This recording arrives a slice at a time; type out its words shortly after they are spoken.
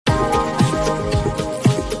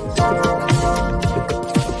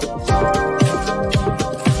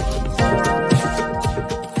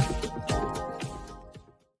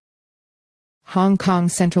Hong Kong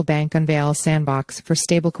Central Bank unveils sandbox for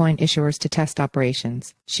stablecoin issuers to test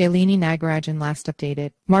operations. Shalini Nagarajan last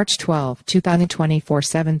updated. March 12, 2024,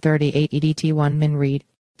 7:38 EDT 1 Min read.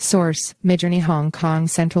 Source: Midjourney. Hong Kong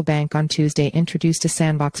Central Bank on Tuesday introduced a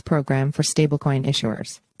sandbox program for stablecoin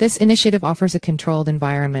issuers. This initiative offers a controlled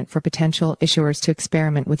environment for potential issuers to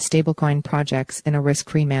experiment with stablecoin projects in a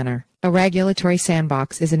risk-free manner. A regulatory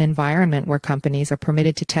sandbox is an environment where companies are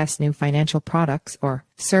permitted to test new financial products or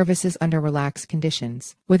services under relaxed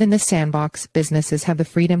conditions. Within this sandbox, businesses have the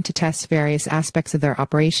freedom to test various aspects of their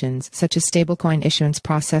operations, such as stablecoin issuance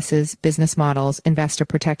processes, business models, investor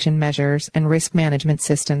protection measures, and risk management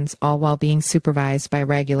systems, all while being supervised by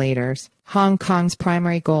regulators. Hong Kong's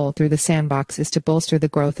primary goal through the sandbox is to bolster the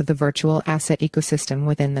growth of the virtual asset ecosystem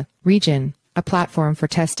within the region, a platform for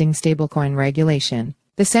testing stablecoin regulation.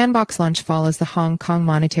 The sandbox launch follows the Hong Kong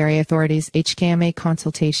Monetary Authority's HKMA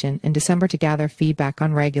consultation in December to gather feedback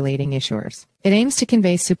on regulating issuers. It aims to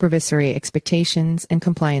convey supervisory expectations and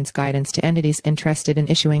compliance guidance to entities interested in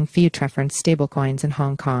issuing fiat-referenced stablecoins in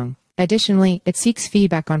Hong Kong. Additionally, it seeks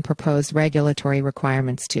feedback on proposed regulatory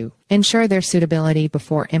requirements to ensure their suitability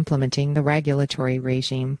before implementing the regulatory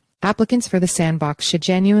regime. Applicants for the sandbox should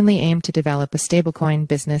genuinely aim to develop a stablecoin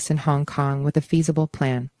business in Hong Kong with a feasible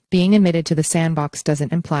plan. Being admitted to the sandbox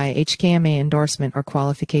doesn't imply HKMA endorsement or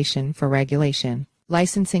qualification for regulation.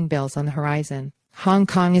 Licensing bills on the horizon. Hong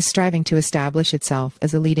Kong is striving to establish itself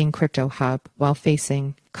as a leading crypto hub while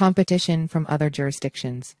facing competition from other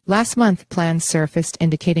jurisdictions. Last month, plans surfaced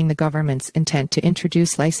indicating the government's intent to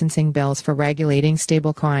introduce licensing bills for regulating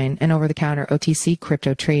stablecoin and over-the-counter OTC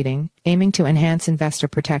crypto trading, aiming to enhance investor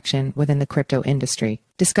protection within the crypto industry.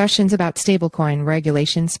 Discussions about stablecoin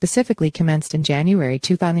regulation specifically commenced in January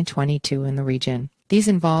 2022 in the region. These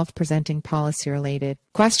involved presenting policy-related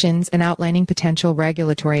questions and outlining potential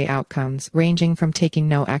regulatory outcomes, ranging from taking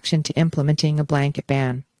no action to implementing a blanket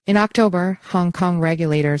ban. In October, Hong Kong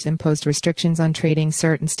regulators imposed restrictions on trading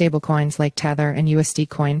certain stablecoins like Tether and USD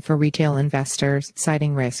Coin for retail investors,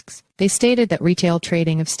 citing risks. They stated that retail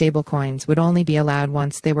trading of stablecoins would only be allowed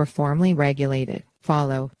once they were formally regulated.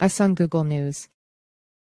 Follow us on Google News.